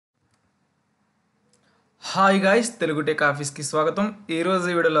Hi guys, Telugu tech ఆఫీస్కి స్వాగతం. ఈరోజు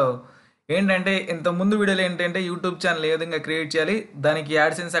వీడియోలో ఏంటంటే ఇంత ముందు వీడియోలో ఏంటంటే యూట్యూబ్ ఛానల్ ఏ విధంగా క్రియేట్ చేయాలి, దానికి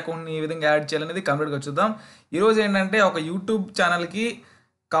యాడ్సెన్స్ అకౌంట్ని ఏ విధంగా యాడ్ చేయాలనేది కంప్లీట్గా చూద్దాం. ఈరోజు ఏంటంటే ఒక యూట్యూబ్ ఛానల్కి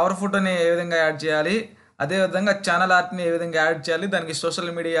కవర్ ఫోటోని ఏ విధంగా యాడ్ చేయాలి, అదేవిధంగా ఛానల్ ఆర్ట్ని ఏ విధంగా యాడ్ చేయాలి, దానికి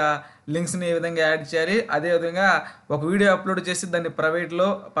సోషల్ మీడియా లింక్స్ని ఏ విధంగా యాడ్ చేయాలి, అదేవిధంగా ఒక వీడియో అప్లోడ్ చేసి దాన్ని ప్రైవేట్లో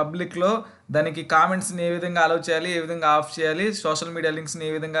పబ్లిక్లో దానికి కామెంట్స్ని ఏ విధంగా అలౌ చేయాలి, ఏ విధంగా ఆఫ్ చేయాలి, సోషల్ మీడియా లింక్స్ని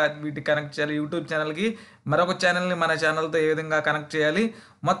ఏ విధంగా వీటికి కనెక్ట్ చేయాలి, యూట్యూబ్ ఛానల్కి మరొక ఛానల్ని మన ఛానల్తో ఏ విధంగా కనెక్ట్ చేయాలి,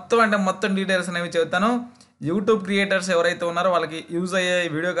 మొత్తం డీటెయిల్స్ అనేవి చెబుతాను. యూట్యూబ్ క్రియేటర్స్ ఎవరైతే ఉన్నారో వాళ్ళకి యూజ్ అయ్యే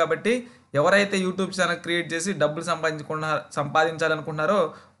వీడియో కాబట్టి ఎవరైతే యూట్యూబ్ ఛానల్ క్రియేట్ చేసి డబ్బులు సంపాదించాలనుకుంటున్నారో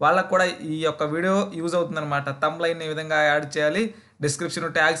వాళ్ళకు కూడా ఈ యొక్క వీడియో యూజ్ అవుతుందన్నమాట. థంబ్నెయిల్ ఏ విధంగా యాడ్ చేయాలి, డిస్క్రిప్షన్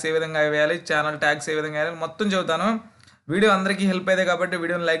ట్యాగ్స్ ఏ విధంగా వేయాలి, ఛానల్ ట్యాగ్స్ ఏ విధంగా వేయాలి మొత్తం చెబుతాను. వీడియో అందరికీ హెల్ప్ అయ్యేది కాబట్టి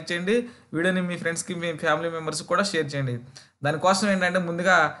వీడియోని లైక్ చేయండి, వీడియోని మీ ఫ్రెండ్స్కి మీ ఫ్యామిలీ మెంబర్స్కి కూడా షేర్ చేయండి. దానికోసం ఏంటంటే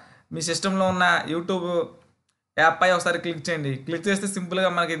ముందుగా మీ సిస్టంలో ఉన్న యూట్యూబ్ యాప్ పై ఒకసారి క్లిక్ చేయండి. క్లిక్ చేస్తే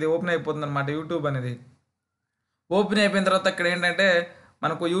సింపుల్గా మనకి ఇది ఓపెన్ అయిపోతుంది అనమాట. యూట్యూబ్ అనేది ఓపెన్ అయిపోయిన తర్వాత ఇక్కడ ఏంటంటే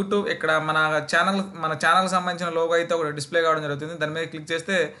మనకు యూట్యూబ్ ఇక్కడ మన ఛానల్కి సంబంధించిన లోగో అయితే ఒకటి డిస్ప్లే కావడం జరుగుతుంది. దాని మీద క్లిక్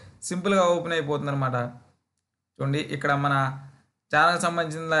చేస్తే సింపుల్గా ఓపెన్ అయిపోతుంది అనమాట. చూడండి, ఇక్కడ మన ఛానల్కి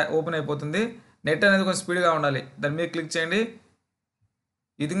సంబంధించిన ఓపెన్ అయిపోతుంది. నెట్ అనేది కొంచెం స్పీడ్గా ఉండాలి. దాని మీద క్లిక్ చేయండి.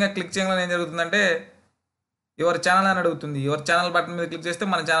 ఈ విధంగా క్లిక్ చేయగానే ఏం జరుగుతుందంటే యువర్ ఛానల్ అని అడుగుతుంది. యువర్ ఛానల్ బటన్ మీద క్లిక్ చేస్తే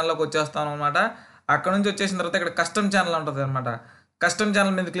మన ఛానల్లోకి వచ్చేస్తాం అనమాట. అక్కడ నుంచి వచ్చేసిన తర్వాత ఇక్కడ కస్టమ్ ఛానల్ ఉంటుంది అనమాట. కస్టమ్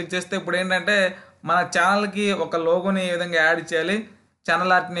ఛానల్ మీద క్లిక్ చేస్తే ఇప్పుడు ఏంటంటే మన ఛానల్కి ఒక లోగోని ఏ విధంగా యాడ్ చేయాలి,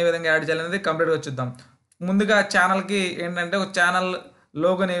 ఛానల్ ఆర్ట్ని ఏ విధంగా యాడ్ చేయాలి అనేది కంప్లీట్గా చూద్దాం. ముందుగా ఛానల్కి ఏంటంటే ఒక ఛానల్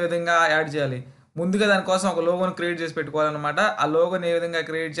లోగోని ఏ విధంగా యాడ్ చేయాలి, ముందుగా దానికోసం ఒక లోగోని క్రియేట్ చేసి పెట్టుకోవాలన్నమాట. ఆ లోగోని ఏ విధంగా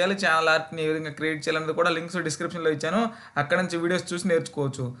క్రియేట్ చేయాలి, ఛానల్ ఆర్ట్ని ఏ విధంగా క్రియేట్ చేయాలనేది కూడా లింక్స్ డిస్క్రిప్షన్లో ఇచ్చాను. అక్కడ నుంచి వీడియోస్ చూసి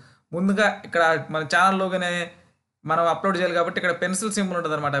నేర్చుకోవచ్చు. ముందుగా ఇక్కడ మన ఛానల్ లోగోనే మనం అప్లోడ్ చేయాలి కాబట్టి ఇక్కడ పెన్సిల్ సింబల్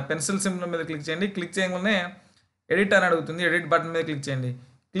ఉంటుంది అనమాట. పెన్సిల్ సింబల్ మీద క్లిక్ చేయండి. క్లిక్ చేయగానే ఎడిట్ అని అడుగుతుంది. ఎడిట్ బటన్ మీద క్లిక్ చేయండి.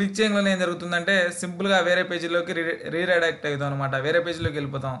 క్లిక్ చేయగానే ఏం జరుగుతుందంటే సింపుల్గా వేరే పేజీలోకి రీడైరెక్ట్ అవుతాం అనమాట. వేరే పేజీలోకి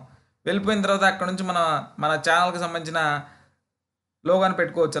వెళ్ళిపోయిన తర్వాత అక్కడ నుంచి మన ఛానల్కి సంబంధించిన లోగోని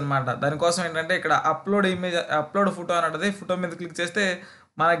పెట్టుకోవచ్చు అనమాట. దానికోసం ఏంటంటే ఇక్కడ అప్లోడ్ ఫోటో అని ఉంటుంది. ఫోటో మీద క్లిక్ చేస్తే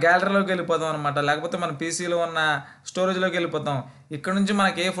మన గ్యాలరీలోకి వెళ్ళిపోతాం అనమాట. లేకపోతే మన పీసీలో ఉన్న స్టోరేజ్లోకి వెళ్ళిపోతాం. ఇక్కడ నుంచి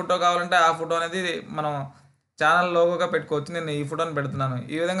మనకి ఏ ఫోటో కావాలంటే ఆ ఫోటో అనేది మనం ఛానల్ లోగోగా పెట్టుకోవచ్చు. నేను ఈ ఫోటోని పెడుతున్నాను.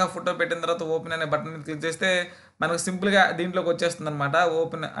 ఈ విధంగా ఫోటో పెట్టిన తర్వాత ఓపెన్ అనే బటన్ మీద క్లిక్ చేస్తే మనకు సింపుల్గా దీంట్లోకి వచ్చేస్తుంది అనమాట.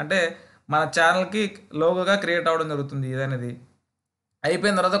 ఓపెన్ అంటే మన ఛానల్కి లోగోగా క్రియేట్ అవ్వడం జరుగుతుంది. ఇదనేది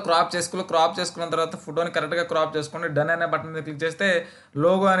అయిపోయిన తర్వాత క్రాప్ చేసుకున్న తర్వాత ఫోటోని కరెక్ట్గా క్రాప్ చేసుకొని డన్ అనే బటన్ మీద క్లిక్ చేస్తే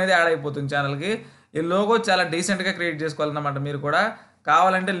లోగో అనేది యాడ్ అయిపోతుంది ఛానల్కి. ఈ లోగో చాలా డీసెంట్గా క్రియేట్ చేసుకోవాలన్నమాట. మీరు కూడా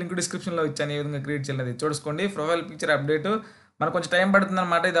కావాలంటే లింక్ డిస్క్రిప్షన్లో ఇచ్చాను ఏ విధంగా క్రియేట్ చేయాలి చూసుకోండి. ప్రొఫైల్ పిక్చర్ అప్డేట్ మనకు కొంచెం టైం పడుతుంది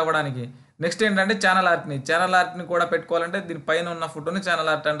అనమాట ఇది అవ్వడానికి. నెక్స్ట్ ఏంటంటే ఛానల్ ఆర్ట్ని కూడా పెట్టుకోవాలంటే దీని పైన ఉన్న ఫోటోని ఛానల్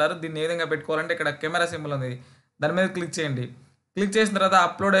ఆర్ట్ అంటారు. దీన్ని ఏ విధంగా పెట్టుకోవాలంటే ఇక్కడ కెమెరా సింబల్ ఉంది, దాని మీద క్లిక్ చేయండి. క్లిక్ చేసిన తర్వాత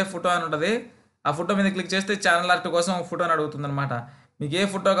అప్లోడ్ అయ్యే ఫోటో అని ఉంటుంది. ఆ ఫోటో మీద క్లిక్ చేస్తే ఛానల్ ఆర్ట్ కోసం ఫోటోని అడుగుతుంది అనమాట. మీకు ఏ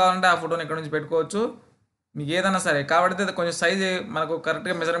ఫోటో కావాలంటే ఆ ఫోటోని ఇక్కడ నుంచి పెట్టుకోవచ్చు. మీకు ఏదైనా సరే కాబట్టి కొంచెం సైజ్ మనకు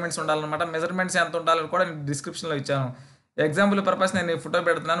కరెక్ట్గా మెజర్మెంట్స్ ఉండాలన్నమాట. మెజర్మెంట్స్ ఎంత ఉండాలని కూడా నేను డిస్క్రిప్షన్లో ఇచ్చాను. ఎగ్జాంపుల్ పర్పస్ నేను ఈ ఫోటో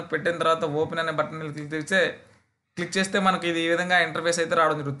పెడుతున్నాను. పెట్టిన తర్వాత ఓపెన్ అనే బటన్ మీద క్లిక్ చేస్తే మనకి ఇది ఈ విధంగా ఇంటర్ఫేస్ అయితే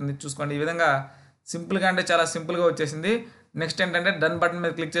రావడం జరుగుతుంది. చూసుకోండి, ఈ విధంగా సింపుల్గా అంటే చాలా సింపుల్గా వచ్చేసింది. నెక్స్ట్ ఏంటంటే డన్ బటన్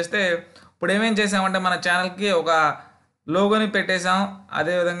మీద క్లిక్ చేస్తే ఇప్పుడు ఏమేం చేసామంటే మన ఛానల్కి ఒక లోగోని పెట్టేసాం.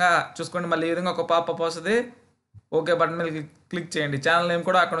 అదేవిధంగా చూసుకోండి, మళ్ళీ ఈ విధంగా ఒక పాపప్ వస్తుంది. ఓకే బటన్ మీద క్లిక్ చేయండి. ఛానల్ నేమ్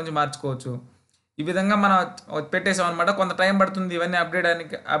కూడా అక్కడ నుంచి మార్చుకోవచ్చు. ఈ విధంగా మనం పెట్టేసాం అనమాట. కొంత టైం పడుతుంది ఇవన్నీ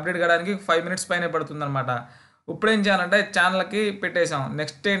అప్డేట్ కావడానికి 5 minutes పైనే పడుతుంది అనమాట. ఇప్పుడు ఏం చేయాలంటే ఛానల్కి పెట్టేసాం.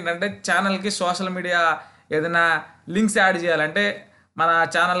 నెక్స్ట్ ఏంటంటే ఛానల్కి సోషల్ మీడియా ఏదైనా లింక్స్ యాడ్ చేయాలంటే మన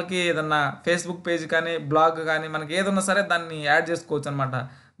ఛానల్కి ఏదన్నా ఫేస్బుక్ పేజ్ కానీ బ్లాగ్ కానీ మనకి ఏదన్నా సరే దాన్ని యాడ్ చేసుకోవచ్చు అనమాట.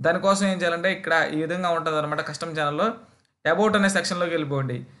 దానికోసం ఏం చేయాలంటే ఇక్కడ ఈ విధంగా ఉంటుంది అనమాట. కస్టమ్ ఛానల్లో అబౌట్ అనే సెక్షన్లోకి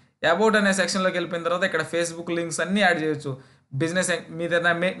వెళ్ళిపోండి. అబౌట్ అనే సెక్షన్లోకి వెళ్ళిపోయిన తర్వాత ఇక్కడ ఫేస్బుక్ లింక్స్ అన్నీ యాడ్ చేయొచ్చు. బిజినెస్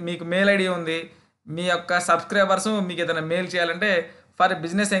మీకు మెయిల్ ఐడి ఉంది, మీ యొక్క సబ్స్క్రైబర్స్ మీకు ఏదైనా మెయిల్ చేయాలంటే ఫర్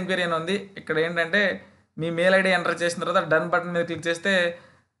బిజినెస్ ఎంక్వైరీ అని ఉంది. ఇక్కడ ఏంటంటే మీ మెయిల్ ఐడి ఎంటర్ చేసిన తర్వాత డన్ బటన్ మీద క్లిక్ చేస్తే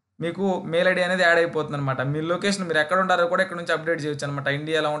మీకు మెయిల్ ఐడి అనేది యాడ్ అయిపోతుంది అనమాట. మీ లొకేషన్ మీరు ఎక్కడ ఉంటారో కూడా ఇక్కడ నుంచి అప్డేట్ చేయొచ్చు అనమాట.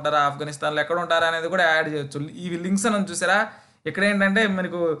 ఇండియాలో ఉంటారా, ఆఫ్ఘనిస్తాన్లో ఎక్కడ ఉంటారా అనేది కూడా యాడ్ చేయొచ్చు. ఈ లింక్స్ అని చూసారా, ఇక్కడ ఏంటంటే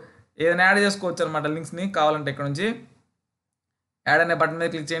మనకు ఏదైనా యాడ్ చేసుకోవచ్చు అనమాట. లింక్స్ని కావాలంటే ఇక్కడ నుంచి యాడ్ అనే బటన్ మీద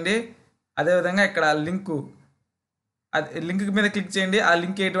క్లిక్ చేయండి. అదేవిధంగా ఇక్కడ లింక్ మీద క్లిక్ చేయండి. ఆ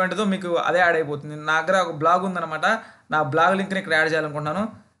లింక్ ఎటువంటిదో మీకు అదే యాడ్ అయిపోతుంది. నా దగ్గర ఒక బ్లాగ్ ఉందన్నమాట. నా బ్లాగ్ లింక్ని ఇక్కడ యాడ్ చేయాలనుకుంటున్నాను.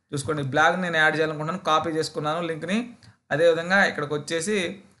 చూసుకోండి, బ్లాగ్ని నేను యాడ్ చేయాలనుకుంటున్నాను. కాపీ చేసుకున్నాను లింక్ని. అదేవిధంగా ఇక్కడికి వచ్చేసి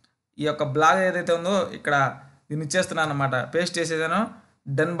ఈ యొక్క బ్లాగ్ ఏదైతే ఉందో ఇక్కడ దీన్ని ఇచ్చేస్తున్నాను అనమాట. పేస్ట్ చేసేదాను.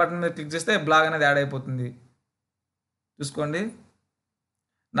 డన్ బటన్ మీద క్లిక్ చేస్తే బ్లాగ్ అనేది యాడ్ అయిపోతుంది. చూసుకోండి,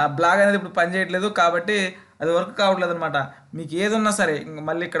 నా బ్లాగ్ అనేది ఇప్పుడు పని చేయట్లేదు కాబట్టి అది వర్క్ కావట్లేదు అనమాట. మీకు ఏది ఉన్నా సరే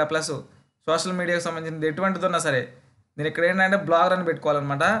మళ్ళీ ఇక్కడ ప్లస్ సోషల్ మీడియాకి సంబంధించింది ఎటువంటిది ఉన్నా సరే నేను ఇక్కడ ఏంటంటే బ్లాగర్ అని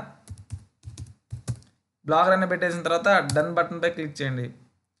పెట్టుకోవాలన్నమాట. బ్లాగర్ అని పెట్టేసిన తర్వాత డన్ బటన్పై క్లిక్ చేయండి.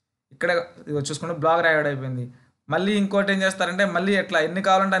 ఇక్కడ చూసుకుంటే బ్లాగర్ యాడ్ అయిపోయింది. మళ్ళీ ఇంకోటి ఏం చేస్తారంటే మళ్ళీ ఎట్లా ఎన్ని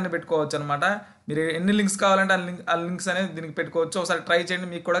కావాలంటే అన్ని పెట్టుకోవచ్చు అనమాట. మీరు ఎన్ని లింక్స్ కావాలంటే ఆ లింక్స్ అనేది దీనికి పెట్టుకోవచ్చు. ఒకసారి ట్రై చేయండి,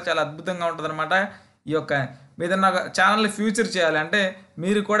 మీకు కూడా చాలా అద్భుతంగా ఉంటుంది అనమాట. ఈ యొక్క మీద నాకు ఛానల్ ఫ్యూచర్ చేయాలి అంటే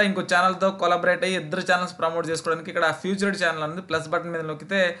మీరు కూడా ఇంకో ఛానల్తో కొలాబరేట్ అయ్యి ఇద్దరు ఛానల్స్ ప్రమోట్ చేసుకోవడానికి ఇక్కడ ఫ్యూచర్డ్ ఛానల్ ఉంది. ప్లస్ బటన్ మీద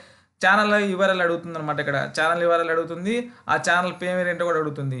నొక్కితే ఛానల్ యూఆర్ఎల్ అడుగుతుంది అనమాట. ఇక్కడ ఛానల్ యూఆర్ఎల్ అడుగుతుంది, ఆ ఛానల్ పేమెంట్ ఏంటో కూడా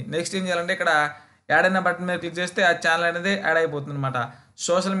అడుగుతుంది. నెక్స్ట్ ఏం చేయాలంటే ఇక్కడ యాడ్ అయిన బటన్ మీద క్లిక్ చేస్తే ఆ ఛానల్ అనేది యాడ్ అయిపోతుంది అనమాట.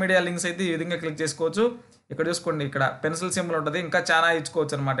 సోషల్ మీడియా లింక్స్ అయితే ఈ విధంగా క్లిక్ చేసుకోవచ్చు. ఇక్కడ చూసుకోండి, ఇక్కడ పెన్సిల్ సింబల్ ఉంటుంది, ఇంకా చాలా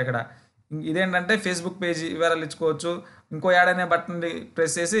ఇచ్చుకోవచ్చు అనమాట. ఇక్కడ ఇదేంటంటే ఫేస్బుక్ పేజ్ యూఆర్ఎల్ ఇచ్చుకోవచ్చు. ఇంకో యాడ్ అనే బటన్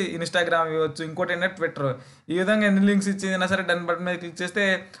ప్రెస్ చేసి ఇన్స్టాగ్రామ్ ఇవ్వచ్చు. ఇంకోటి ఏంటంటే ట్విట్టర్. ఈ విధంగా ఎన్ని లింక్స్ ఇచ్చినా సరే డన్ బటన్ మీద క్లిక్ చేస్తే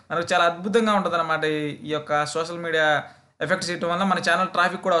మనకు చాలా అద్భుతంగా ఉంటుంది అనమాట. ఈ యొక్క సోషల్ మీడియా ఎఫెక్ట్ చేయడం వల్ల మన ఛానల్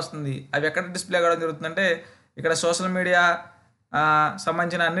ట్రాఫిక్ కూడా వస్తుంది. అవి ఎక్కడ డిస్ప్లే కావడం జరుగుతుందంటే ఇక్కడ సోషల్ మీడియా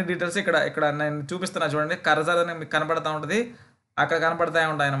సంబంధించిన అన్ని డీటెయిల్స్ ఇక్కడ ఇక్కడ నేను చూపిస్తున్నా చూడండి. కర్సర్ అని మీకు కనపడతా ఉంటుంది, అక్కడ కనపడతా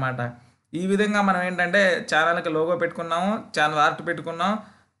ఉంటాయి అన్నమాట. ఈ విధంగా మనం ఏంటంటే ఛానల్కి లోగో పెట్టుకున్నాము, ఛానల్ ఆర్ట్ పెట్టుకున్నాం,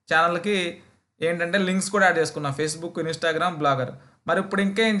 ఛానల్కి ఏంటంటే లింక్స్ కూడా యాడ్ చేసుకున్నాం, ఫేస్బుక్, ఇన్స్టాగ్రామ్, బ్లాగర్. మరి ఇప్పుడు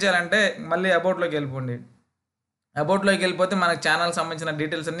ఇంకా ఏం చేయాలంటే మళ్ళీ అబౌట్లోకి వెళ్ళిపోండి. అబౌట్లోకి వెళ్ళిపోతే మనకు ఛానల్ సంబంధించిన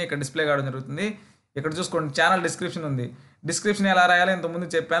డీటెయిల్స్ అన్నీ ఇక్కడ డిస్ప్లే కావడం జరుగుతుంది. ఇక్కడ చూసుకోండి, ఛానల్ డిస్క్రిప్షన్ ఉంది. డిస్క్రిప్షన్ ఎలా రాయాలో ఇంతకుముందు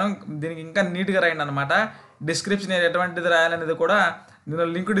చెప్పాను, దీనికి ఇంకా నీట్గా రాయండి అనమాట. డిస్క్రిప్షన్ ఎటువంటిది రాయాలనేది కూడా నేను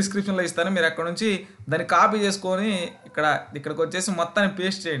లింక్ డిస్క్రిప్షన్లో ఇస్తాను. మీరు అక్కడ నుంచి దాన్ని కాపీ చేసుకొని ఇక్కడికి వచ్చేసి మొత్తాన్ని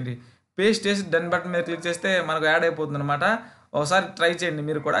పేస్ట్ చేయండి. పేస్ట్ చేసి డన్ బటన్ మీద క్లిక్ చేస్తే మనకు యాడ్ అయిపోతుంది అనమాట. ఒకసారి ట్రై చేయండి,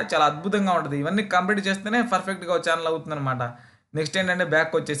 మీరు కూడా చాలా అద్భుతంగా ఉంటుంది. ఇవన్నీ కంప్లీట్ చేస్తేనే పర్ఫెక్ట్గా ఒక ఛానల్ అవుతుంది అనమాట. నెక్స్ట్ ఏంటంటే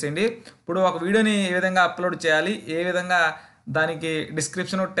బ్యాక్ వచ్చేసేయండి. ఇప్పుడు ఒక వీడియోని ఏ విధంగా అప్లోడ్ చేయాలి, ఏ విధంగా దానికి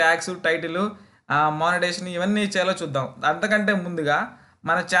డిస్క్రిప్షన్, ట్యాగ్స్, టైటిల్, మానిటైజేషన్ ఇవన్నీ చేయాలో చూద్దాం. అంతకంటే ముందుగా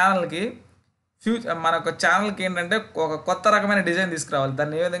మన ఛానల్కి మన ఛానల్కి ఏంటంటే ఒక కొత్త రకమైన డిజైన్ తీసుకురావాలి.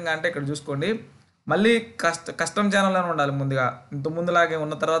 దాన్ని ఏ విధంగా అంటే ఇక్కడ చూసుకోండి, మళ్ళీ కస్టమ్ ఛానల్లోనే ఉండాలి. ముందుగా ఇంత ముందులాగే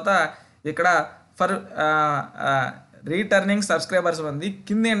ఉన్న తర్వాత ఇక్కడ ఫర్ రీటర్నింగ్ సబ్స్క్రైబర్స్ ఉంది.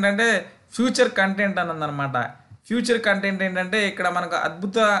 కింద ఏంటంటే ఫ్యూచర్ కంటెంట్ అని ఉందన్నమాట. ఫ్యూచర్ కంటెంట్ ఏంటంటే ఇక్కడ మనకు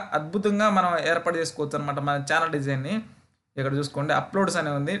అద్భుతంగా మనం ఏర్పాటు చేసుకోవచ్చు అనమాట మన ఛానల్ డిజైన్ని. ఇక్కడ చూసుకోండి, అప్లోడ్స్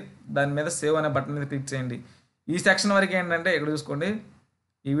అనే ఉంది, దాని మీద సేవ్ అనే బటన్ మీద క్లిక్ చేయండి. ఈ సెక్షన్ వరకు ఏంటంటే ఇక్కడ చూసుకోండి,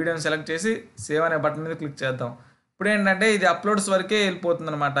 ఈ వీడియోని సెలెక్ట్ చేసి సేవ్ అనే బటన్ మీద క్లిక్ చేద్దాం. ఇప్పుడు ఏంటంటే ఇది అప్లోడ్స్ వరకే వెళ్ళిపోతుంది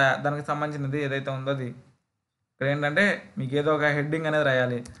అనమాట. దానికి సంబంధించినది ఏదైతే ఉందో అది ఇక్కడ ఏంటంటే మీకు ఏదో ఒక హెడ్డింగ్ అనేది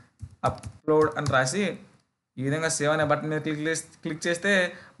రాయాలి. అప్లోడ్ అని రాసి ఈ విధంగా సేవ్ అనే బటన్ మీద క్లిక్ చేస్తే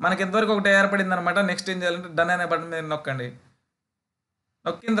మనకి ఎంతవరకు ఒకటి ఏర్పడింది అనమాట. నెక్స్ట్ ఏం చేయాలంటే డన్ అనే బటన్ మీద నొక్కండి.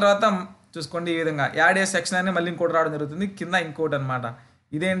 నొక్కిన తర్వాత చూసుకోండి, ఈ విధంగా యాడ్ ఏ సెక్షన్ అని మళ్ళీ ఇంకోటి రావడం జరుగుతుంది. కింద ఇంకోటి అనమాట.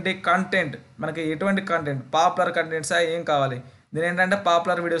 ఇదేంటి కంటెంట్, మనకి ఎటువంటి కంటెంట్, పాపులర్ కంటెంట్సా ఏం కావాలి. నేను ఏంటంటే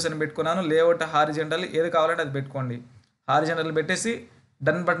పాపులర్ వీడియోస్ అని పెట్టుకున్నాను. లేఅవుట్ హారిజెంటల్ ఏది కావాలంటే అది పెట్టుకోండి. హారిజెంటల్ పెట్టేసి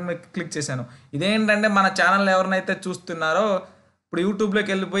డన్ బటన్ మీద క్లిక్ చేశాను. ఇదేంటంటే మన ఛానల్ ఎవరినైతే చూస్తున్నారో ఇప్పుడు యూట్యూబ్లోకి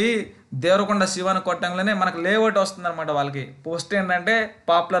వెళ్ళిపోయి దేవరకొండ శివాని కొట్టంలోనే మనకు లేఅవుట్ వస్తుంది అనమాట. వాళ్ళకి పోస్ట్ ఏంటంటే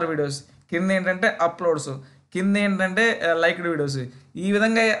పాపులర్ వీడియోస్, కింద ఏంటంటే అప్లోడ్స్, కింద ఏంటంటే లైక్డ్ వీడియోస్, ఈ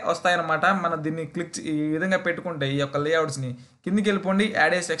విధంగా వస్తాయన్నమాట. మనం దీన్ని ఈ విధంగా పెట్టుకుంటే ఈ యొక్క లేఅవుట్స్ని కిందికి వెళ్ళిపోండి.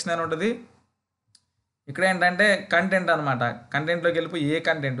 యాడ్ ఏ సెక్షన్ అని ఉంటుంది. ఇక్కడ ఏంటంటే కంటెంట్ అనమాట. కంటెంట్లోకి వెళ్ళిపోయి ఏ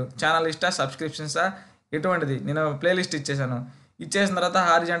కంటెంట్, ఛానల్ లిస్టా, సబ్స్క్రిప్షన్సా, ఎటువంటిది నేను ప్లేలిస్ట్ ఇచ్చేసాను. ఇచ్చేసిన తర్వాత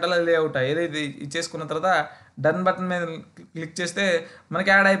హారిజెంటల్ లేఅవుట్ ఏదైతే ఇచ్చేసుకున్న తర్వాత డన్ బటన్ మీద క్లిక్ చేస్తే మనకి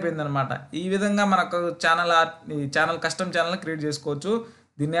యాడ్ అయిపోయింది అనమాట. ఈ విధంగా మనకు ఛానల్ కస్టమ్ ఛానల్ క్రియేట్ చేసుకోవచ్చు.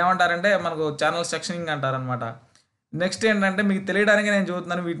 దీన్ని ఏమంటారంటే మనకు ఛానల్ సెక్షనింగ్ అంటారనమాట. నెక్స్ట్ ఏంటంటే మీకు తెలియడానికి నేను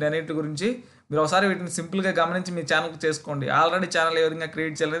చూస్తున్నాను వీటిని అన్నిటి గురించి. మీరు ఒకసారి వీటిని సింపుల్గా గమనించి మీ ఛానల్కి చేసుకోండి. ఆల్రెడీ ఛానల్ ఏ విధంగా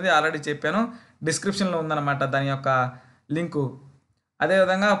క్రియేట్ చేయాలనేది ఆల్రెడీ చెప్పాను, డిస్క్రిప్షన్లో ఉందన్నమాట దాని యొక్క లింకు.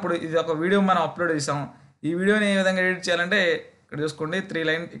 అదేవిధంగా ఇప్పుడు ఇది ఒక వీడియో మనం అప్లోడ్ చేసాం. ఈ వీడియోని ఏ విధంగా ఎడిట్ చేయాలంటే ఇక్కడ చూసుకోండి, 3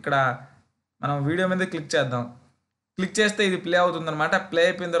 లైన్ ఇక్కడ మనం వీడియో మీద క్లిక్ చేద్దాం. క్లిక్ చేస్తే ఇది ప్లే అవుతుందన్నమాట. ప్లే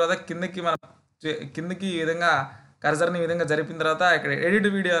అయిపోయిన తర్వాత కిందకి ఈ విధంగా కర్సర్ని ఈ విధంగా జరిపిన తర్వాత ఇక్కడ ఎడిట్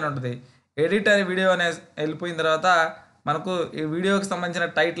వీడియో అని ఉంటుంది. ఎడిట్ అనే వీడియో అనే వెళ్ళిపోయిన తర్వాత మనకు ఈ వీడియోకి సంబంధించిన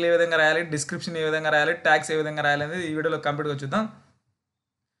టైటిల్ ఏ విధంగా రాయాలి, డిస్క్రిప్షన్ ఏ విధంగా రాయాలి, ట్యాగ్స్ ఏ విధంగా రాయాలి అనేది ఈ వీడియోలో కంప్లీట్గా చూద్దాం.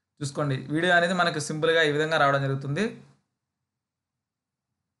 చూసుకోండి, వీడియో అనేది మనకు సింపుల్గా ఈ విధంగా రావడం జరుగుతుంది.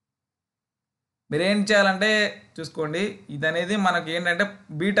 మీరేం చేయాలంటే చూసుకోండి, ఇది అనేది మనకి ఏంటంటే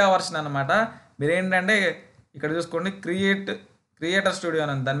బీటా వర్షన్ అనమాట. మీరేంటంటే ఇక్కడ చూసుకోండి, క్రియేటర్ స్టూడియో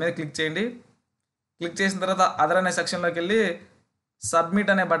అని దాని మీద క్లిక్ చేయండి. క్లిక్ చేసిన తర్వాత అదర్ అనే సెక్షన్లోకి వెళ్ళి సబ్మిట్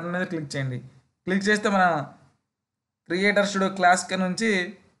అనే బటన్ మీద క్లిక్ చేయండి. క్లిక్ చేస్తే మన క్రియేటర్ స్టూడియో క్లాసిక్ నుంచి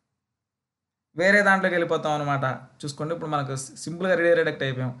వేరే దాంట్లోకి వెళ్ళిపోతాం అనమాట. చూసుకోండి ఇప్పుడు మనకు సింపుల్గా రీడైరెక్ట్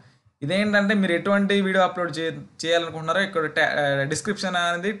అయిపోయాం. ఇదేంటంటే మీరు ఎటువంటి వీడియో అప్లోడ్ చేయాలనుకుంటున్నారో ఇక్కడ డిస్క్రిప్షన్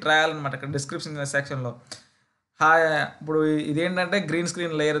అనేది ట్రయల్ అనమాట. ఇక్కడ డిస్క్రిప్షన్ సెక్షన్లో హాయ్ ఇప్పుడు ఇదేంటంటే గ్రీన్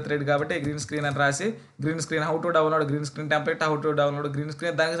స్క్రీన్ లేయర్ థ్రెడ్ కాబట్టి గ్రీన్ స్క్రీన్ అని రాసి green screen how to download green screen template how to download green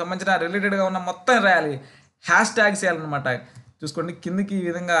screen దానికి సంబంధించిన రిలేటెడ్గా ఉన్న మొత్తం రాయాలి. హ్యాష్ ట్యాగ్స్ వేయాలన్నమాట. చూసుకోండి కిందికి ఈ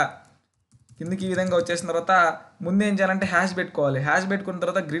విధంగా వచ్చేసిన తర్వాత ముందు ఏం చేయాలంటే హ్యాష్ పెట్టుకోవాలి. హ్యాష్ పెట్టుకున్న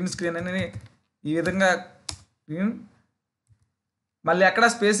తర్వాత గ్రీన్ స్క్రీన్ అనేది ఈ విధంగా గ్రీన్ మళ్ళీ ఎక్కడ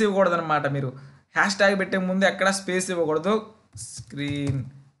స్పేస్ ఇవ్వకూడదు అనమాట. మీరు హ్యాష్ ట్యాగ్ పెట్టే ముందు ఎక్కడ స్పేస్ ఇవ్వకూడదు. స్క్రీన్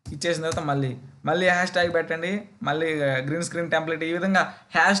ఇచ్చేసిన తర్వాత మళ్ళీ హ్యాష్ ట్యాగ్ పెట్టండి. మళ్ళీ గ్రీన్ స్క్రీన్ టెంప్లెట్. ఈ విధంగా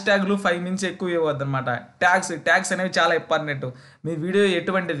హ్యాష్ ట్యాగ్లు 5 నుంచి ఎక్కువ ఇవ్వద్దు అనమాట. ట్యాగ్స్ అనేవి చాలా ఇంపార్టెంట్. మీ వీడియో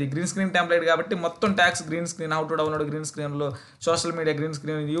ఎటువంటిది గ్రీన్ స్క్రీన్ టెంప్లెట్ కాబట్టి మొత్తం tags green screen how to download green స్క్రీన్లో social media green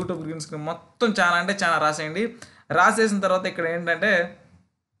screen YouTube green screen మొత్తం చాలా అంటే చాలా రాసేయండి. రాసేసిన తర్వాత ఇక్కడ ఏంటంటే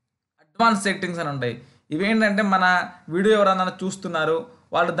అడ్వాన్స్ సెట్టింగ్స్ అని ఉంటాయి. ఇవేంటంటే మన వీడియో ఎవరన్నా చూస్తున్నారు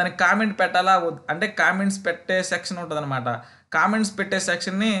వాళ్ళు దానికి కామెంట్ పెట్టాలా అంటే కామెంట్స్ పెట్టే సెక్షన్ ఉంటుంది అనమాట. కామెంట్స్ పెట్టే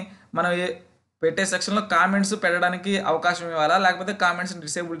సెక్షన్ని మనం పెట్టే సెక్షన్లో కామెంట్స్ పెట్టడానికి అవకాశం ఇవ్వాలా లేకపోతే కామెంట్స్ని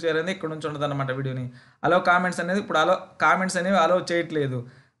డిసేబుల్ చేయాలని ఇక్కడ నుంచి ఉంటుంది అనమాట. వీడియోని కామెంట్స్ అనేది ఇప్పుడు కామెంట్స్ అనేవి అలో చేయట్లేదు.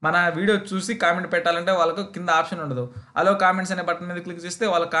 మన వీడియో చూసి కామెంట్ పెట్టాలంటే వాళ్ళకు కింద ఆప్షన్ ఉండదు. కామెంట్స్ అనే బటన్ మీద క్లిక్ చేస్తే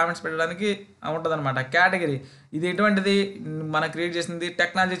వాళ్ళ కామెంట్స్ పెట్టడానికి ఉంటుంది అనమాట. కేటగిరీ ఇది ఎటువంటిది మనం క్రియేట్ చేసింది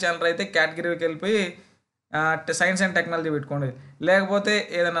టెక్నాలజీ ఛానల్ అయితే కేటగిరీకి వెళ్ళిపోయి సైన్స్ అండ్ టెక్నాలజీ పెట్టుకోండి. లేకపోతే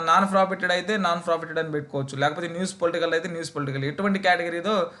ఏదైనా నాన్ ప్రాఫిటెడ్ అయితే నాన్ ప్రాఫిటెడ్ అని పెట్టుకోవచ్చు. లేకపోతే న్యూస్ పొలిటికల్ అయితే న్యూస్ పొలిటికల్. ఎటువంటి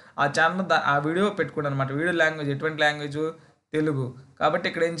కేటగిరీతో ఆ ఛానల్ ఆ వీడియో పెట్టుకోండి అనమాట. వీడియో లాంగ్వేజ్ ఎటువంటి లాంగ్వేజ్ తెలుగు కాబట్టి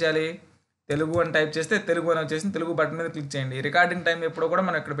ఇక్కడ ఏం చేయాలి తెలుగు అని టైప్ చేస్తే తెలుగు అని వచ్చేసి తెలుగు బటన్ మీద క్లిక్ చేయండి. రికార్డింగ్ టైం ఎప్పుడో కూడా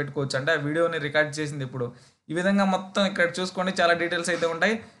మనం ఇక్కడ పెట్టుకోవచ్చు. అంటే ఆ వీడియోని రికార్డ్ చేసింది ఇప్పుడు. ఈ విధంగా మొత్తం ఇక్కడ చూసుకోండి చాలా డీటెయిల్స్ అయితే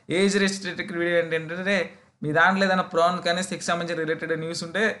ఉంటాయి. ఏజ్ రెస్ట్రిక్టెడ్ వీడియో ఏంటంటే మీ దాంట్లో ఏదైనా ప్రాన్ కానీ సెక్స్ సంబంధించిన రిలేటెడ్ న్యూస్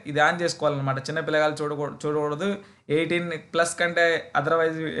ఉంటే ఇది ఆన్ చేసుకోవాలన్నమాట. చిన్న పిల్లగాలు చూడకూడదు. 18+ కంటే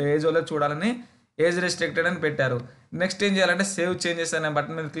అదర్వైజ్ ఏజ్ వాళ్ళు చూడాలని ఏజ్ రెస్ట్రిక్టెడ్ అని పెట్టారు. నెక్స్ట్ ఏం చేయాలంటే సేవ్ చేంజెస్ అనే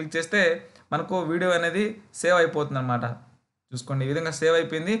బటన్ మీద క్లిక్ చేస్తే మనకు వీడియో అనేది సేవ్ అయిపోతుంది అనమాట. చూసుకోండి ఈ విధంగా సేవ్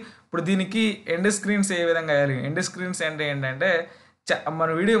అయిపోయింది. ఇప్పుడు దీనికి ఎండ్ స్క్రీన్స్ ఏ విధంగా వేయాలి. ఎండ్ స్క్రీన్స్ అంటే ఏంటంటే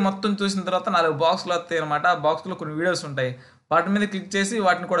మన వీడియో మొత్తం చూసిన తర్వాత 4 బాక్స్లు వస్తాయి అనమాట. ఆ బాక్స్లో కొన్ని వీడియోస్ ఉంటాయి. వాటి మీద క్లిక్ చేసి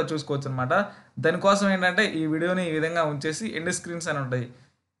వాటిని కూడా చూసుకోవచ్చు అనమాట. దానికోసం ఏంటంటే ఈ వీడియోని ఈ విధంగా ఉంచేసి ఎండ్ స్క్రీన్స్ అని ఉంటాయి.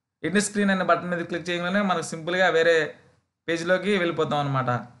 ఎండ్ స్క్రీన్ అనే బటన్ మీద క్లిక్ చేయగానే మనకు సింపుల్గా వేరే పేజ్లోకి వెళ్ళిపోతాం అనమాట.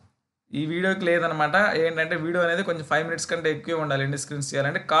 ఈ వీడియోకి లేదనమాట. ఏంటంటే వీడియో అనేది కొంచెం 5 మినిట్స్ కంటే ఎక్కువ ఉండాలి. ఎండ్ స్క్రీన్స్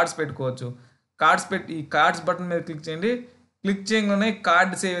చేయాలంటే కార్డ్స్ పెట్టుకోవచ్చు. ఈ కార్డ్స్ బటన్ మీద క్లిక్ చేయండి. క్లిక్ చేయగానే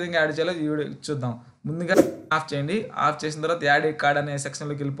కార్డ్స్ ఏ విధంగా యాడ్ చేయాలో ఈ వీడియో చూద్దాం. ముందుగా ఆఫ్ చేయండి. ఆఫ్ చేసిన తర్వాత యాడ్ ఏ కార్డ్ అనే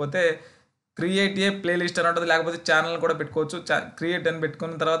సెక్షన్లోకి వెళ్ళిపోతే క్రియేట్ ఏ ప్లేలిస్ట్ అని ఉంటుంది. లేకపోతే ఛానల్ కూడా పెట్టుకోవచ్చు. క్రియేట్ అని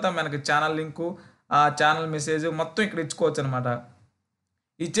పెట్టుకున్న తర్వాత మనకి ఛానల్ లింకు ఆ ఛానల్ మెసేజ్ మొత్తం ఇక్కడ ఇచ్చుకోవచ్చు అనమాట.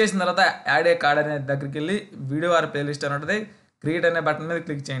 ఇచ్చేసిన తర్వాత యాడ్ ఏ కార్డ్ అనే దగ్గరికి వెళ్ళి వీడియో ఆర్ ప్లేలిస్ట్ అని ఉంటుంది. క్రియేట్ అనే బటన్ మీద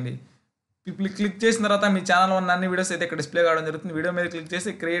క్లిక్ చేయండి. క్లిక్ చేసిన తర్వాత మీ ఛానల్ ఉన్న అన్ని వీడియోస్ అయితే ఇక్కడ డిస్ప్లే కావడం జరుగుతుంది. వీడియో మీద క్లిక్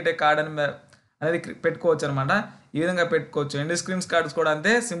చేసి క్రియేట్ ఏ కార్డ్ అనేది పెట్టుకోవచ్చు అనమాట. ఈ విధంగా పెట్టుకోవచ్చు. ఎండ్ స్క్రీన్స్ కార్డ్స్ కూడా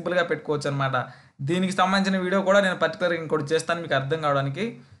అంతే సింపుల్గా పెట్టుకోవచ్చు అనమాట. దీనికి సంబంధించిన వీడియో కూడా నేను పర్టికులర్గా ఇంకోటి చేస్తాను మీకు అర్థం కావడానికి.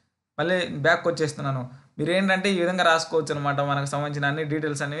 మళ్ళీ బ్యాక్ వచ్చేస్తున్నాను. మీరు ఏంటంటే ఈ విధంగా రాసుకోవచ్చు అనమాట. మనకు సంబంధించిన అన్ని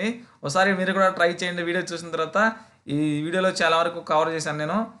డీటెయిల్స్ అనేవి ఒకసారి మీరు కూడా ట్రై చేయండి. వీడియో చూసిన తర్వాత ఈ వీడియోలో చాలా వరకు కవర్ చేశాను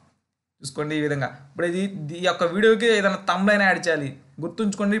నేను. చూసుకోండి ఈ విధంగా. ఇప్పుడు ఈ యొక్క వీడియోకి ఏదైనా తమ్లైన్ యాడ్ చేయాలి.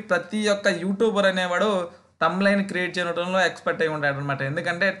 గుర్తుంచుకోండి ప్రతి ఒక్క యూట్యూబర్ అనేవాడు తమ్లైన్ క్రియేట్ చేయడంలో ఎక్స్పర్ట్ అయి ఉంటాడు అనమాట.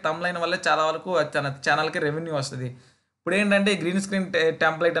 ఎందుకంటే తమ్లైన్ వల్ల చాలా వరకు తన ఛానల్కి రెవెన్యూ వస్తుంది. ఇప్పుడు ఏంటంటే గ్రీన్ స్క్రీన్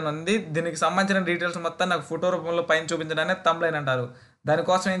టెంప్లెట్ అని ఉంది. దీనికి సంబంధించిన డీటెయిల్స్ మొత్తం నాకు ఫోటో రూపంలో పైన చూపించడాన్ని తమ్లైన్ అంటారు.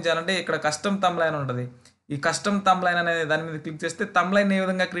 దానికోసం ఏం చేయాలంటే ఇక్కడ కస్టమ్ తమ్లైన్ ఉంటుంది. ఈ కస్టమ్ తమ్లైన్ అనేది దాని మీద క్లిక్ చేస్తే తమ్లైన్ ఏ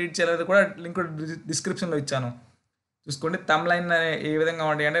విధంగా క్రియేట్ చేయాలనేది కూడా లింక్ డిస్క్రిప్షన్లో ఇచ్చాను. చూసుకోండి తమ్లైన్ ఏ విధంగా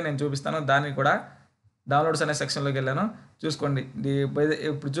ఉంటాయి అంటే నేను చూపిస్తాను. దాన్ని కూడా డౌన్లోడ్స్ అనే సెక్షన్లోకి వెళ్ళాను. చూసుకోండి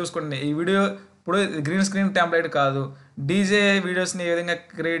ఇప్పుడు చూసుకోండి ఈ వీడియో ఇప్పుడు గ్రీన్ స్క్రీన్ టెంప్లెట్ కాదు. డీజే వీడియోస్ని ఏ విధంగా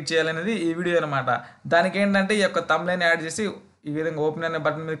క్రియేట్ చేయాలనేది ఈ వీడియో అనమాట. దానికి ఏంటంటే ఈ యొక్క తమ్లైన్ యాడ్ చేసి ఈ విధంగా ఓపెన్ అనే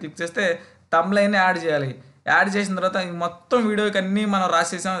బటన్ మీద క్లిక్ చేస్తే తమ్లైన్ యాడ్ చేయాలి. యాడ్ చేసిన తర్వాత మొత్తం వీడియోకి అన్నీ మనం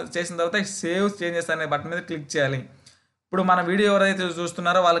చేసిన తర్వాత సేవ్ చేంజెస్ అనే బటన్ మీద క్లిక్ చేయాలి. ఇప్పుడు మన వీడియో ఎవరైతే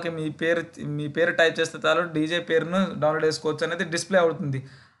చూస్తున్నారో వాళ్ళకి మీ పేరు టైప్ చేస్తే చాలు డీజే పేరును డౌన్లోడ్ చేసుకోవచ్చు అనేది డిస్ప్లే అవుతుంది.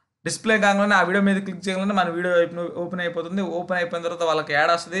 డిస్ప్లే కాగానే ఆ వీడియో మీద క్లిక్ చేయగానే మన వీడియో ఓపెన్ అయిపోతుంది. ఓపెన్ అయిపోయిన తర్వాత వాళ్ళకి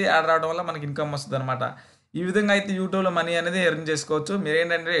యాడ్ వస్తుంది. యాడ్ రావడం వల్ల మనకి ఇన్కమ్ వస్తుంది అనమాట. ఈ విధంగా అయితే యూట్యూబ్లో మనీ అనేది ఎర్న్ చేసుకోవచ్చు. మీరు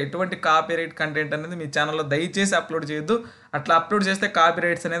ఏంటంటే ఎటువంటి కాపీరైట్ కంటెంట్ అనేది మీ ఛానల్లో దయచేసి అప్లోడ్ చేయొద్దు. అట్లా అప్లోడ్ చేస్తే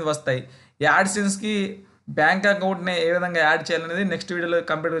కాపీరైట్స్ అనేది వస్తాయి. యాడ్సెన్స్కి బ్యాంక్ అకౌంట్ని ఏ విధంగా యాడ్ చేయాలనేది నెక్స్ట్ వీడియోలో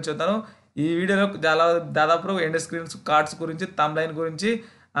కంప్లీట్గా చూద్దాను. ఈ వీడియోలో దాదాపు ఎండ్ స్క్రీన్స్ కార్డ్స్ గురించి తమ్లైన్ గురించి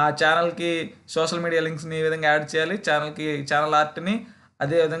ఛానల్కి సోషల్ మీడియా లింక్స్ని ఏ విధంగా యాడ్ చేయాలి ఛానల్ ఆర్ట్ని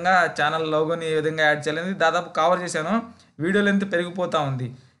అదేవిధంగా ఛానల్ లోగోని ఏ విధంగా యాడ్ చేయాలనేది దాదాపు కవర్ చేశాను. వీడియో లెంత్ పెరిగిపోతూ ఉంది.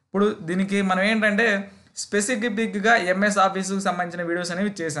 ఇప్పుడు దీనికి మనం ఏంటంటే స్పెసిఫిక్గా ఎంఎస్ ఆఫీస్కి సంబంధించిన వీడియోస్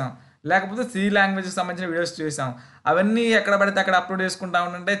అనేవి చేసాం, లేకపోతే సి లాంగ్వేజ్కి సంబంధించిన వీడియోస్ చేసాం. అవన్నీ ఎక్కడ పడితే అక్కడ అప్లోడ్ చేసుకుంటా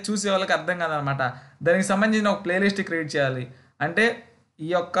ఉంటే చూసే వాళ్ళకి అర్థం కాదనమాట. దానికి సంబంధించిన ఒక ప్లేలిస్ట్ క్రియేట్ చేయాలి. అంటే ఈ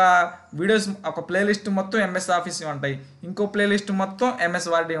యొక్క వీడియోస్ ఒక ప్లేలిస్ట్ మొత్తం ఎంఎస్ ఆఫీస్ ఉంటాయి, ఇంకో ప్లేలిస్ట్ మొత్తం ఎంఎస్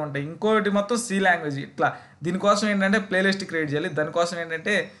వర్డ్ ఉంటాయి, ఇంకోటి మొత్తం సి లాంగ్వేజ్. ఇట్లా దీనికోసం ఏంటంటే ప్లేలిస్ట్ క్రియేట్ చేయాలి. దానికోసం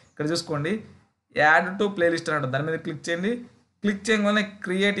ఏంటంటే ఇక్కడ చూసుకోండి, యాడ్ టు ప్లేలిస్ట్ అని ఉంటుంది. దాని మీద క్లిక్ చేయండి. క్లిక్ చేయగానే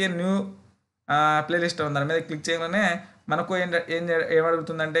క్రియేట్ ఏ న్యూ ప్లేలిస్ట్ ఉంది. దాని మీద క్లిక్ చేయగానే మనకు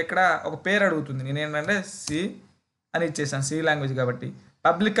ఏమడుగుతుందంటే ఇక్కడ ఒక పేరు అడుగుతుంది. నేను ఏంటంటే సి అని ఇచ్చేసాను, సి లాంగ్వేజ్ కాబట్టి.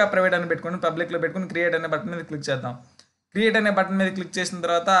 పబ్లిక్ ప్రైవేట్ అని పెట్టుకొని పబ్లిక్లో పెట్టుకుని క్రియేట్ అనే బటన్ మీద క్లిక్ చేద్దాం. క్రియేట్ అనే బటన్ మీద క్లిక్ చేసిన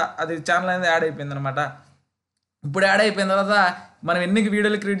తర్వాత అది ఛానల్ అనేది యాడ్ అయిపోయింది అనమాట. ఇప్పుడు యాడ్ అయిపోయిన తర్వాత మనం ఎన్ని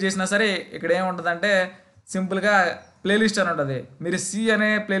వీడియోలు క్రియేట్ చేసినా సరే ఇక్కడ ఏముంటుందంటే సింపుల్గా ప్లేలిస్ట్ అని ఉంటుంది. మీరు సి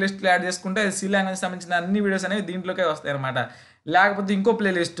అనే ప్లేలిస్ట్లో యాడ్ చేసుకుంటే సి లాంగ్వేజ్ సంబంధించిన అన్ని వీడియోస్ అనేవి దీంట్లోకే వస్తాయి అనమాట. లేకపోతే ఇంకో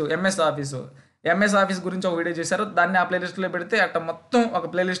ప్లేలిస్ట్ ఎంఎస్ ఆఫీస్ గురించి ఒక వీడియో చేశారు, దాన్ని ఆ ప్లేలిస్ట్లో పెడితే అట్లా మొత్తం ఒక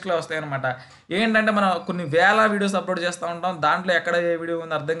ప్లేలిస్ట్లో వస్తాయి అనమాట. ఏంటంటే మనం కొన్ని వేల వీడియోస్ అప్లోడ్ చేస్తూ ఉంటాం, దాంట్లో ఎక్కడ ఏ వీడియో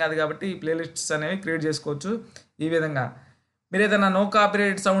ఉందో అర్థం కాదు కాబట్టి ఈ ప్లేలిస్ట్స్ అనేవి క్రియేట్ చేసుకోవచ్చు. ఈ విధంగా మీరు ఏదైనా నో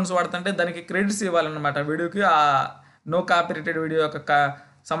కాపీరైట్ సౌండ్స్ వాడుతుంటే దానికి క్రెడిట్స్ ఇవ్వాలన్నమాట. వీడియోకి ఆ నో కాపీరైటెడ్ వీడియో యొక్క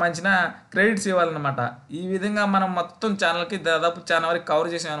సంబంధించిన క్రెడిట్స్ ఇవ్వాలన్నమాట. ఈ విధంగా మనం మొత్తం ఛానల్కి దాదాపు చాలా వరకు కవర్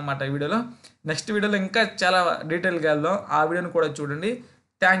చేసాం అనమాట ఈ వీడియోలో. నెక్స్ట్ వీడియోలో ఇంకా చాలా డీటెయిల్గా వెళ్దాం, ఆ వీడియోని కూడా చూడండి.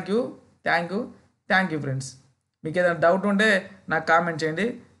 Thank you friends. మీకు ఏదైనా డౌట్ ఉంటే నాకు కామెంట్ చేయండి.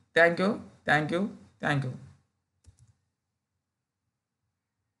 Thank you.